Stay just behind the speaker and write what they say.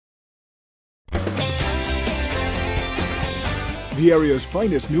The area's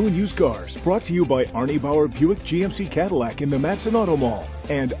finest new and used cars, brought to you by Arnie Bauer Buick GMC Cadillac in the Matteson Auto Mall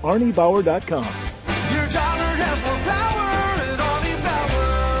and ArnieBauer.com. Your dollar has more power at Arnie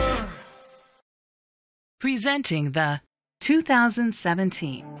Bauer. Presenting the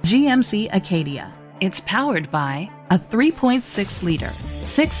 2017 GMC Acadia. It's powered by a 3.6-liter,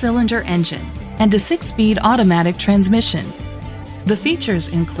 6-cylinder engine and a 6-speed automatic transmission. The features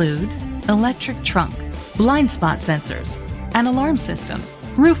include electric trunk, blind spot sensors, an alarm system,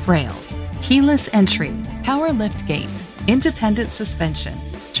 roof rails, keyless entry, power lift gate, independent suspension,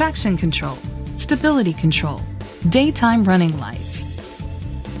 traction control, stability control, daytime running lights.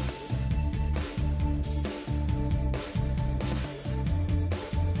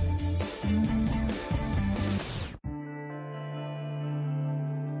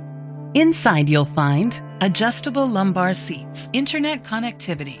 Inside you'll find adjustable lumbar seats, internet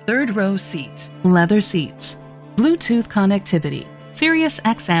connectivity, third-row seats, leather seats, Bluetooth connectivity, Sirius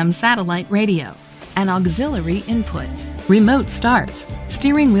XM satellite radio, an auxiliary input, remote start,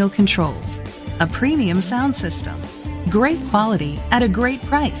 steering wheel controls, a premium sound system. Great quality at a great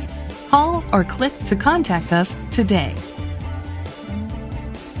price. Call or click to contact us today.